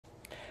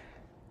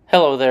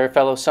Hello there,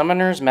 fellow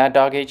summoners. Mad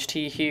Dog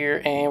HT here,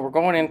 and we're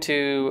going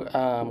into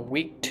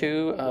week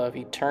 2 of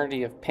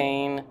Eternity of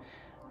Pain.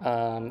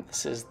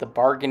 This is the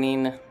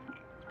bargaining.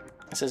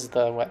 This is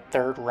the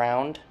third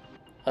round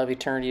of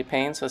Eternity of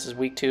Pain. So this is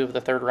week 2 of the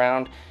third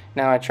round.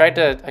 Now I tried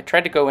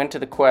to go into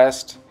the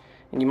quest,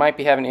 and you might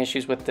be having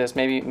issues with this.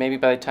 Maybe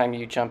by the time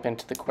you jump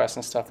into the quest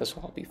and stuff, this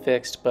will all be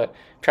fixed. But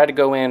I tried to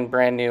go in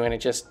brand new, and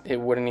it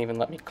wouldn't even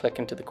let me click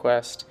into the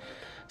quest.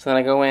 So then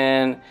I go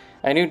in.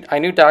 I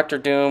knew Dr.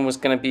 Doom was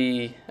going to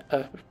be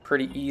a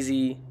pretty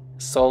easy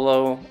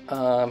solo,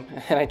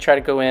 and I try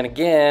to go in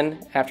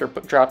again after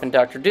dropping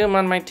Dr. Doom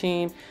on my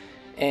team,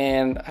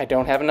 and I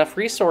don't have enough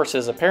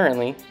resources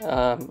apparently.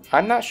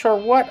 I'm not sure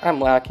what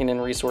I'm lacking in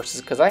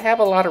resources because I have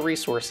a lot of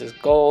resources: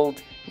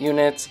 gold,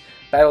 units,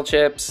 battle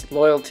chips,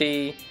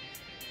 loyalty,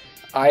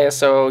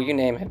 ISO, you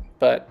name it.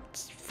 But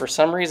for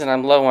some reason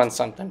I'm low on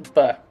something.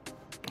 But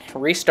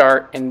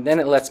restart, and then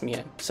it lets me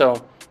in.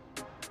 So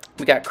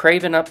we got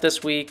Kraven up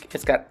this week.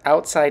 It's got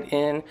outside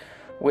in,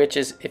 which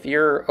is if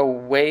you're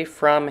away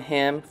from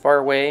him, far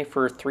away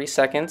for 3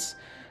 seconds,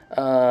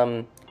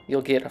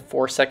 you'll get a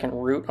 4-second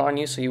root on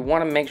you. So you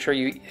want to make sure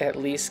you at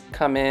least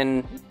come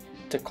in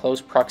to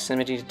close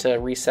proximity to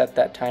reset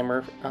that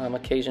timer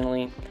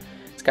occasionally.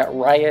 It's got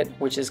Riot,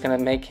 which is going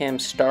to make him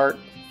start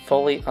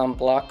fully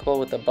unblockable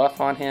with a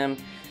buff on him.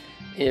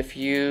 If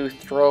you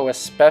throw a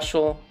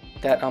special,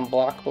 that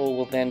unblockable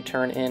will then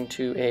turn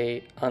into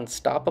a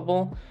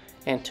unstoppable.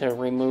 And to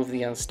remove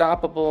the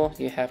unstoppable,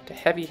 you have to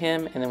heavy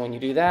him, and then when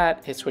you do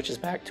that, it switches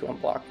back to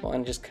unblockable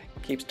and just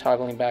keeps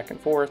toggling back and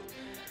forth.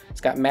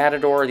 It's got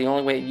Matador. The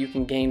only way you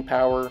can gain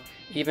power,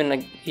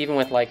 even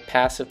with like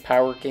passive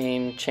power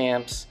gain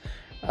champs,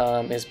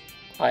 is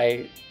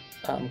by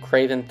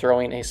Kraven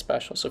throwing a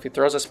special. So if he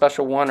throws a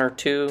special 1 or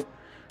 2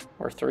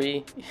 or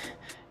 3,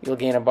 you'll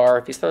gain a bar.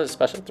 If he throws a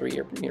special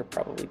 3, you're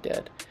probably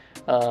dead.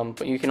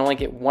 But you can only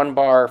get 1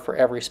 bar for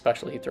every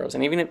special he throws,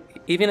 and even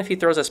if he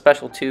throws a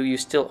special 2, you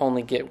still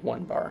only get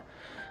 1 bar.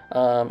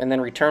 And then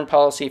return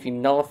policy: if you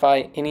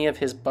nullify any of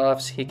his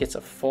buffs, he gets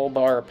a full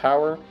bar of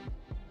power.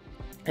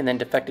 And then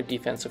defective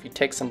defense: so if you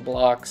take some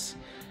blocks,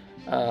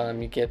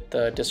 you get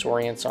the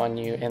disorients on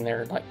you, and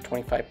they're like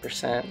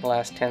 25% the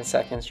last 10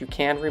 seconds. You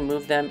can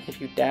remove them if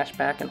you dash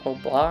back and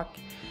hold block,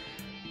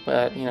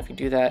 but if you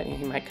do that,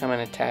 he might come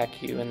and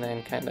attack you, and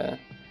then kind of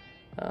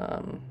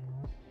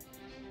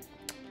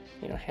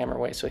hammer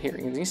away. So here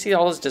you see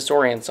all his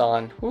disorients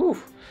on.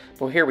 Whew.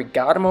 Well, here we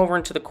got him over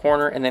into the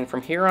corner, and then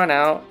from here on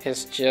out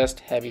it's just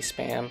heavy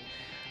spam.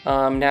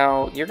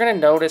 Now you're gonna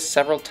notice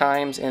several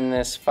times in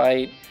this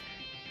fight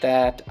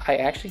that I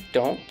actually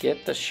don't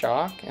get the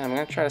shock, and I'm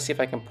gonna try to see if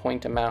I can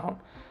point him out.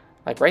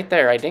 Like right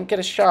there, I didn't get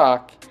a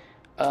shock.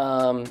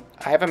 I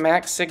have a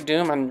max sig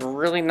doom. I'm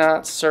really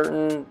not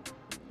certain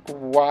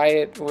why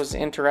it was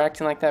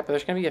interacting like that, but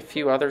there's gonna be a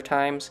few other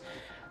times.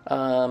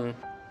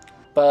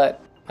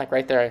 But like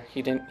right there,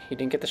 he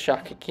didn't get the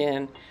shock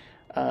again.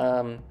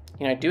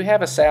 I do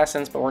have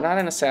assassins, but we're not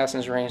in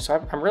assassin's range,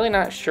 so I'm really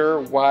not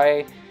sure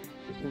why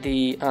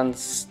the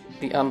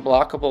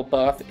unblockable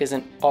buff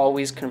isn't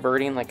always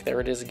converting, like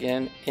there it is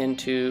again,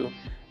 into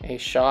a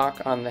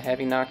shock on the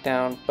heavy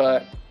knockdown.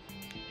 But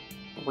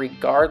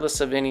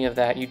regardless of any of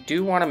that, you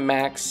do want to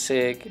max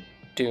sig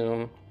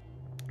doom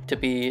to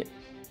be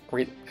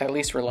at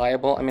least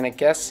reliable. I mean, I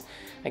guess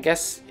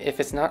if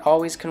it's not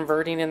always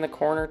converting in the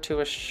corner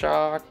to a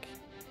shock,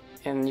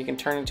 and you can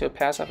turn into a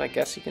passive, I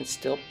guess you can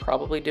still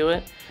probably do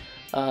it.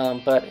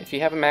 But if you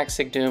have a max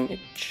sig doom, it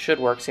should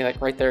work. See, like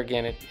right there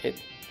again,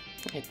 it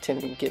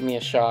didn't get me a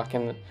shock,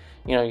 and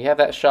you have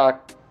that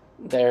shock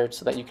there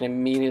so that you can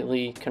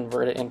immediately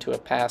convert it into a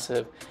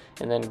passive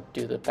and then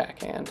do the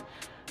backhand.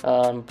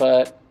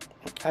 But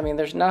I mean,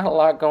 there's not a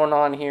lot going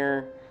on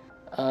here.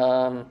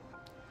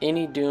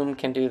 Any doom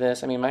can do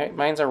this. I mean,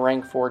 mine's a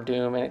rank 4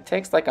 doom, and it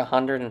takes like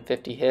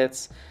 150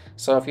 hits.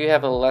 So if you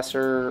have a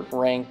lesser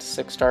ranked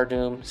 6-star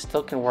doom,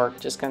 still can work,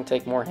 just gonna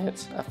take more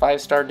hits. A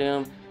 5-star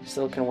doom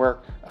still can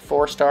work. A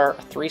 4-star,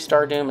 a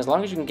 3-star doom, as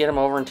long as you can get them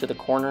over into the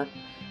corner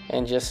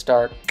and just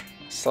start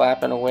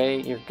slapping away,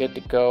 you're good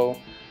to go.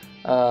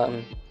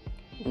 Not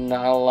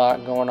a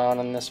lot going on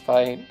in this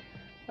fight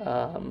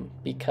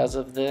because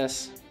of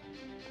this.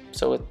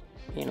 So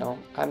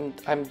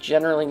I'm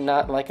generally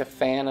not like a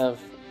fan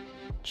of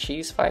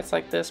cheese fights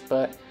like this,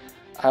 but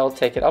I'll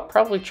take it. I'll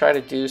probably try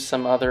to do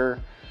some other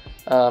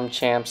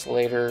champs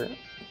later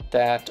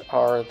that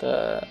are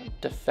the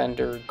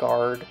defender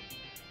guard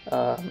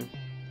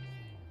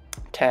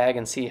tag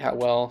and see how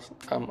well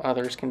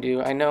others can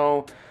do.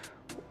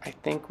 I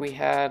think we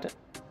had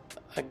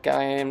a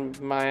guy in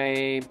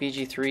my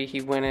BG3,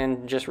 he went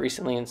in just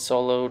recently and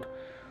soloed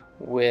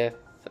with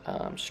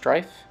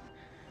Strife,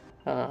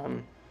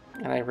 and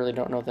I really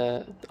don't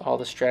know all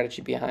the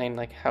strategy behind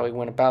like how he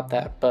went about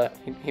that, but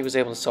he was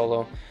able to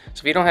solo. So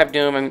if you don't have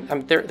Doom,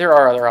 there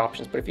are other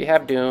options, but if you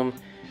have Doom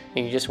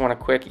and you just want a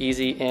quick,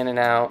 easy in and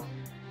out,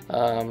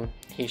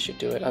 he should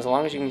do it. As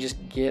long as you can just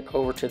get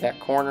over to that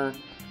corner,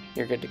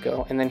 you're good to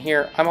go. And then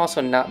here, I'm also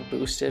not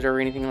boosted or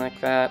anything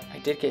like that. I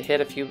did get hit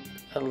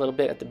a little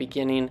bit at the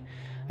beginning,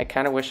 I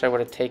kind of wish I would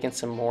have taken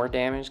some more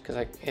damage,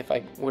 because if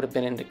I would have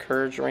been into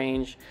Courage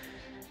range,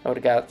 I would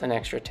have got an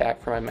extra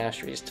attack for my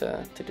masteries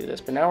to do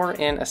this. But now we're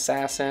in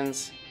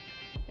Assassins,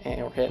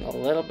 and we're hitting a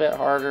little bit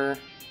harder.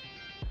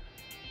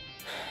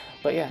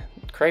 But yeah,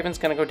 Kraven's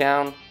going to go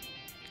down.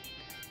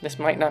 This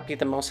might not be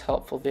the most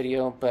helpful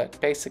video, but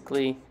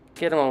basically,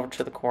 get him over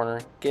to the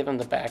corner, give him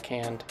the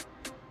backhand,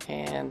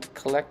 and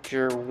collect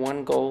your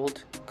 1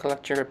 gold,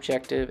 collect your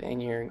objective,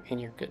 and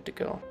you're good to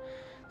go.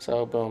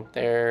 So boom,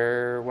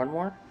 there, one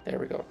more, there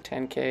we go,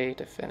 10k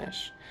to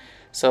finish.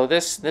 So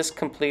this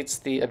completes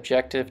the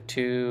objective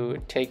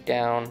to take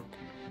down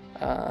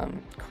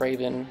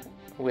Kraven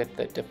with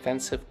the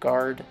defensive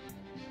guard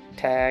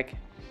tag.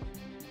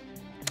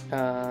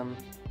 Yeah,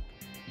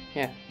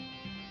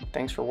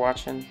 thanks for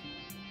watching.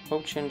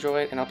 Hope you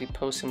enjoyed, and I'll be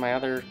posting my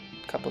other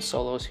couple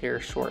solos here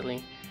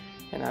shortly,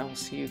 and I will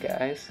see you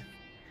guys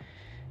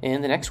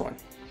in the next one.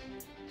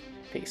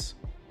 Peace.